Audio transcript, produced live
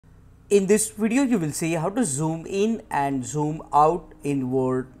In this video, you will see how to zoom in and zoom out in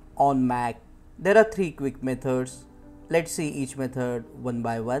Word on Mac. There are 3 quick methods. Let's see each method one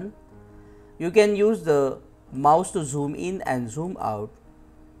by one. You can use the mouse to zoom in and zoom out.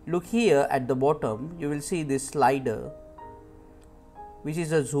 Look here at the bottom, you will see this slider, which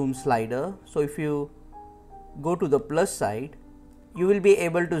is a zoom slider. So if you go to the plus side, you will be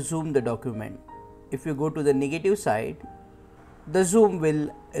able to zoom the document. If you go to the negative side, the zoom will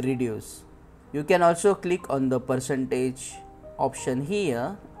reduce. You can also click on the percentage option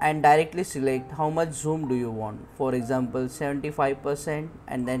here and directly select how much zoom do you want. For example, 75%,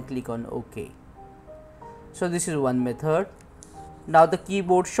 and then click on OK. So this is one method. Now the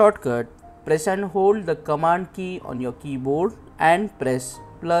keyboard shortcut, press and hold the command key on your keyboard and press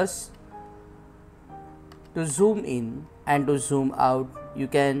plus to zoom in, and to zoom out you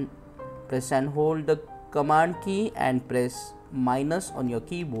can press and hold the command key and press minus on your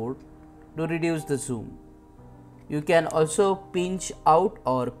keyboard to reduce the zoom. You can also pinch out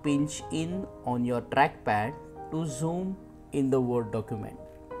or pinch in on your trackpad to zoom in the Word document.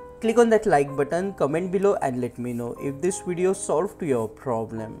 Click on that like button, comment below and let me know if this video solved your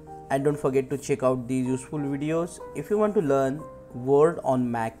problem. And don't forget to check out these useful videos if you want to learn Word on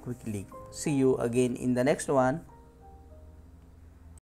Mac quickly. See you again in the next one.